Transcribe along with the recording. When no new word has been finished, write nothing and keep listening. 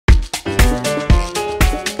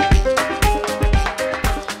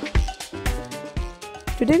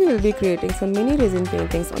Today we will be creating some mini resin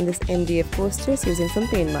paintings on this MDF posters using some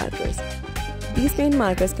paint markers. These paint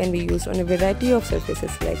markers can be used on a variety of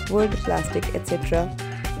surfaces like wood, plastic, etc.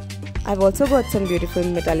 I've also got some beautiful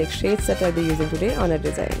metallic shades that I'll be using today on a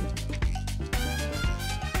design.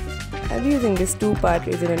 I'll be using this 2-part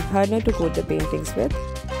resin and hardener to coat the paintings with.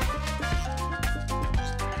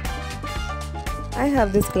 I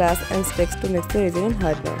have this glass and sticks to mix the resin and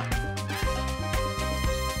hardener.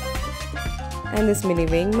 And this mini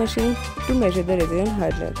weighing machine to measure the resin and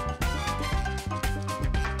hardener.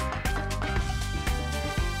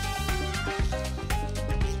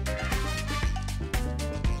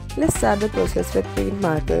 Let's start the process with paint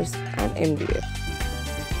markers and MDF.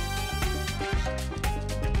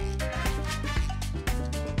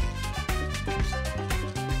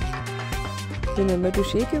 Remember to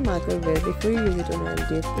shake your marker well before you use it on an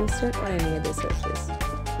MDF poster or any other surface.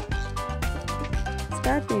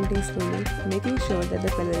 Start painting slowly, making sure that the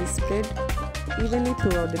color is spread evenly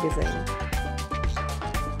throughout the design.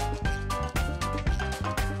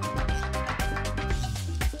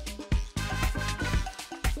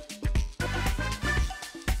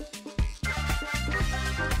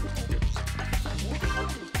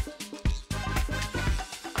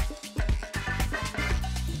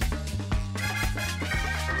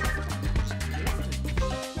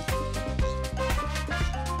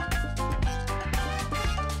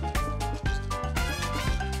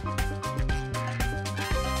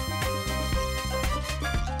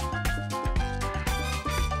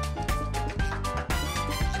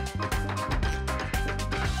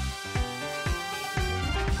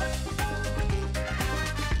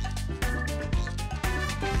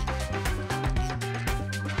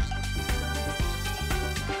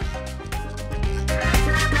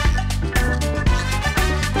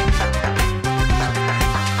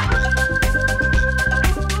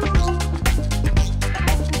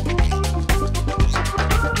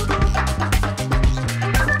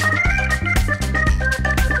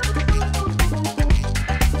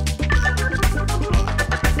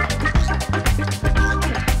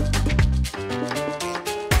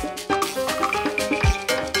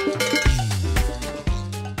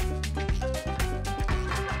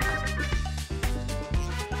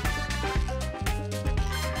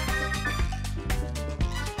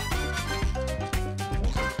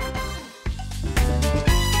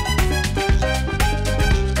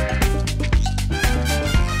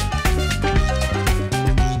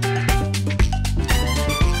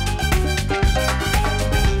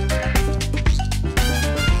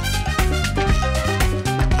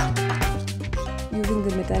 Using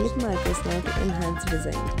the metallic markers now to enhance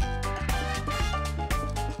design.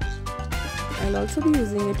 I'll also be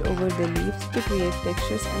using it over the leaves to create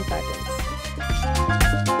textures and patterns.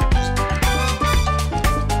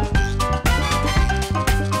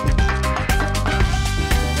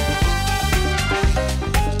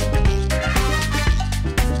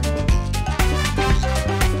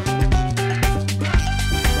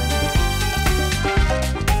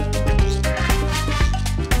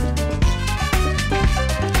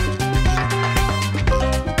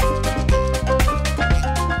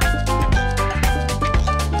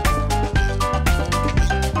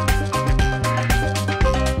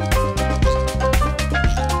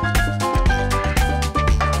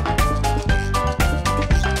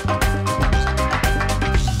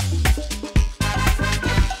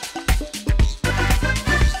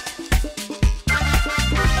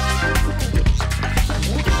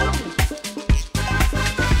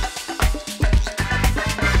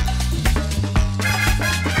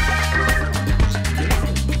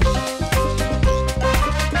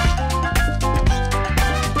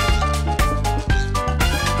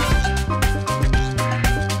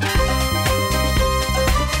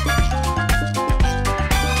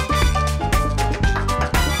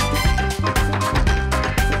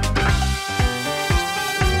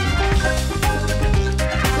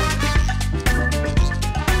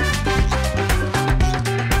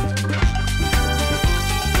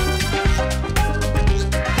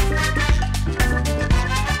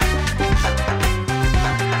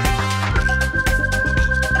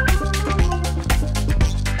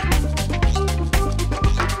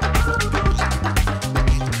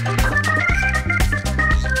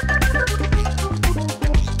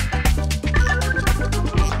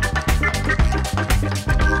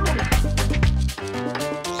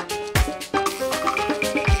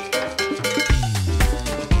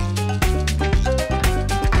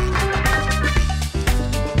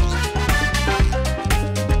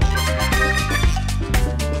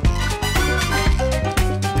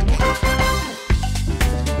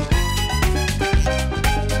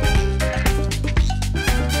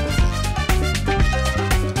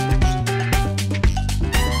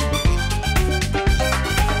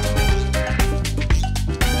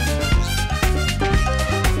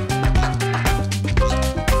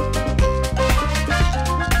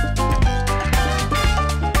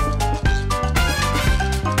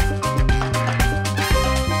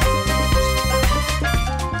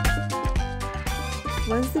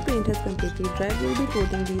 Once the paint has completely dried, we will be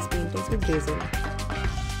coating these paintings with resin.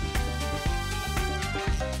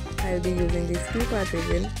 I will be using this 2-part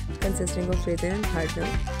resin consisting of resin and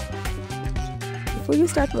hardener. Before you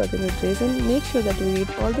start working with resin, make sure that you read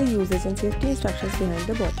all the usage and safety instructions behind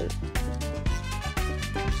the bottle.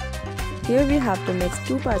 Here we have to mix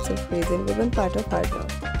 2 parts of resin with 1 part of hardener.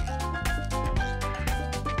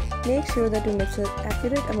 Make sure that you mix an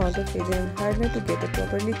accurate amount of resin and hardener to get a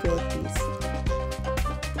properly cured piece.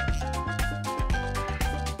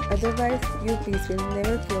 Otherwise, your piece will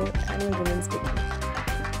never cure and will remain sticky.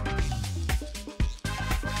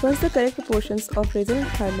 Once the correct proportions of resin and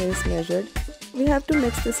hardener is measured, we have to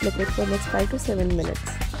mix this liquid for next 5 to 7 minutes.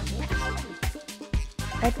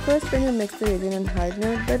 At first, when you mix the resin and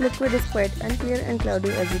hardener, the liquid is quite unclear and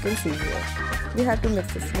cloudy, as you can see here. We have to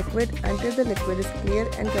mix this liquid until the liquid is clear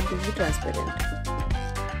and completely transparent.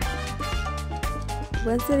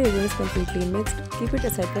 Once the resin is completely mixed, keep it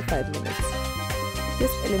aside for 5 minutes.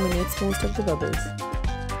 This eliminates most of the bubbles.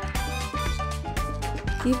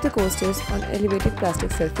 Keep the coasters on elevated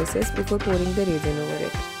plastic surfaces before pouring the resin over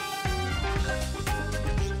it.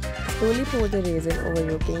 Slowly pour the resin over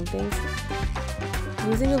your paintings,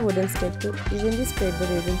 using a wooden stick to evenly spread the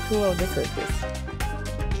resin throughout the surface.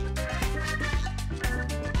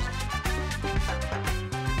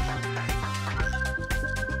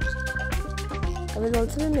 I will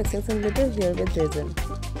also be mixing some glitter here with resin.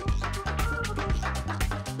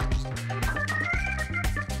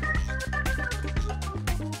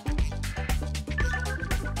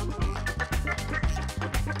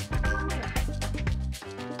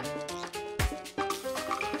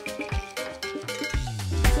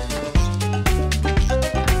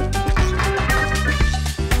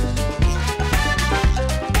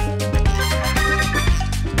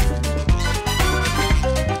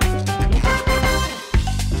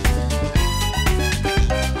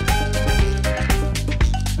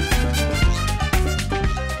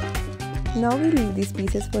 Now we leave these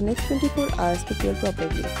pieces for next 24 hours to cure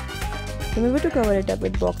properly. Remember to cover it up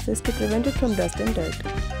with boxes to prevent it from dust and dirt.